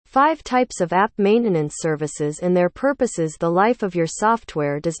5 types of app maintenance services and their purposes. The life of your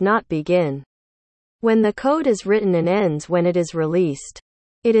software does not begin when the code is written and ends when it is released.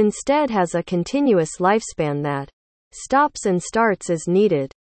 It instead has a continuous lifespan that stops and starts as needed.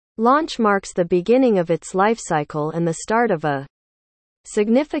 Launch marks the beginning of its lifecycle and the start of a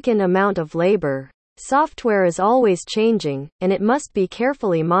significant amount of labor. Software is always changing, and it must be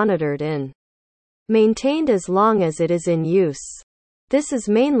carefully monitored and maintained as long as it is in use. This is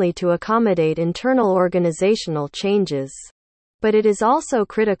mainly to accommodate internal organizational changes. But it is also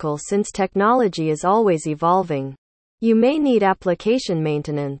critical since technology is always evolving. You may need application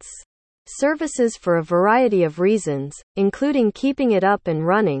maintenance services for a variety of reasons, including keeping it up and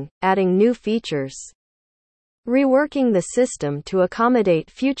running, adding new features, reworking the system to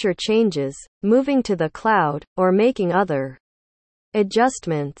accommodate future changes, moving to the cloud, or making other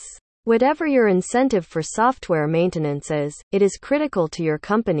adjustments. Whatever your incentive for software maintenance is, it is critical to your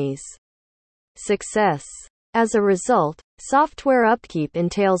company's success. As a result, software upkeep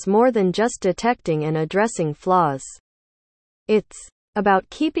entails more than just detecting and addressing flaws. It's about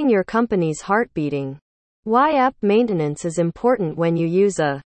keeping your company's heart beating. Why app maintenance is important. When you use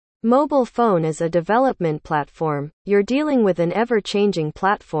a mobile phone as a development platform, you're dealing with an ever-changing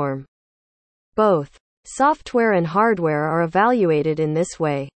platform. Both software and hardware are evaluated in this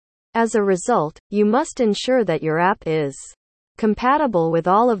way. As a result, you must ensure that your app is compatible with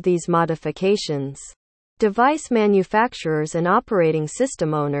all of these modifications. Device manufacturers and operating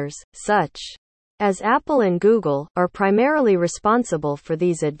system owners, such as Apple and Google, are primarily responsible for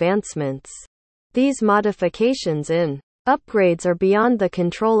these advancements. These modifications and upgrades are beyond the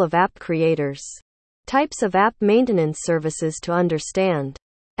control of app creators. Types of app maintenance services to understand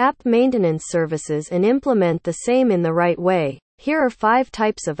app maintenance services and implement the same in the right way. Here are 5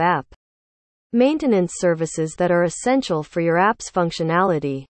 types of app maintenance services that are essential for your app's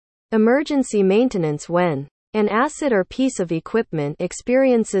functionality. Emergency maintenance. When an asset or piece of equipment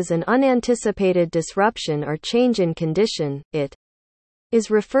experiences an unanticipated disruption or change in condition, it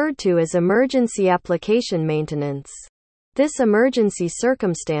is referred to as emergency application maintenance. This emergency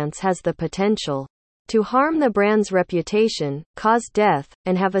circumstance has the potential to harm the brand's reputation, cause death,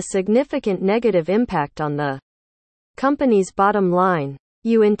 and have a significant negative impact on the company's bottom line.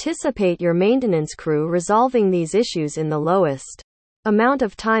 You anticipate your maintenance crew resolving these issues in the lowest amount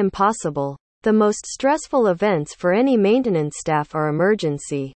of time possible. The most stressful events for any maintenance staff are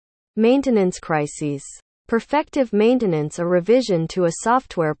emergency maintenance crises. Perfective maintenance. A revision to a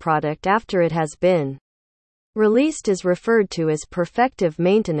software product after it has been released is referred to as perfective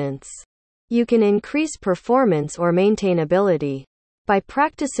maintenance. You can increase performance or maintainability by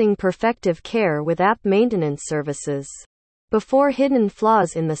practicing perfective care with app maintenance services. Before hidden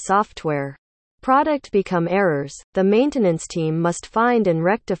flaws in the software product become errors, the maintenance team must find and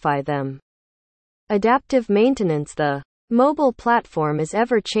rectify them. Adaptive maintenance. The mobile platform is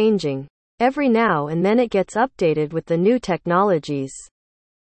ever changing. Every now and then it gets updated with the new technologies.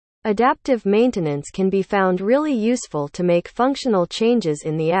 Adaptive maintenance can be found really useful to make functional changes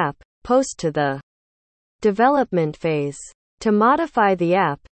in the app, post to the development phase. To modify the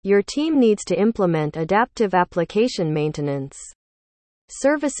app, your team needs to implement adaptive application maintenance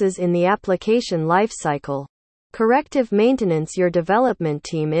services in the application lifecycle. Corrective maintenance. Your development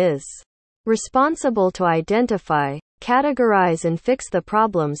team is responsible to identify, categorize and fix the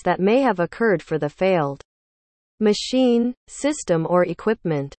problems that may have occurred for the failed machine, system or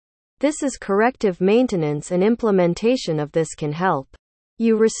equipment. This is corrective maintenance, and implementation of this can help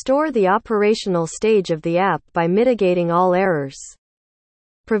you restore the operational stage of the app by mitigating all errors.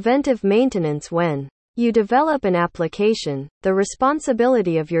 Preventive maintenance. When you develop an application, the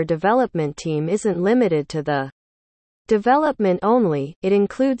responsibility of your development team isn't limited to the development only, it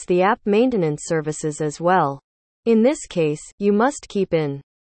includes the app maintenance services as well. In this case, you must keep an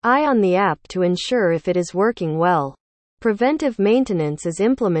eye on the app to ensure if it is working well. Preventive maintenance is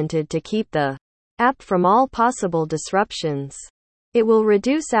implemented to keep the app from all possible disruptions. It will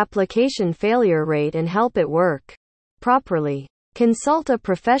reduce application failure rate and help it work properly. Consult a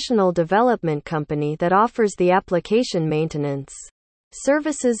professional development company that offers the application maintenance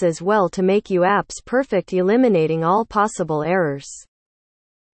services as well to make your apps perfect, eliminating all possible errors.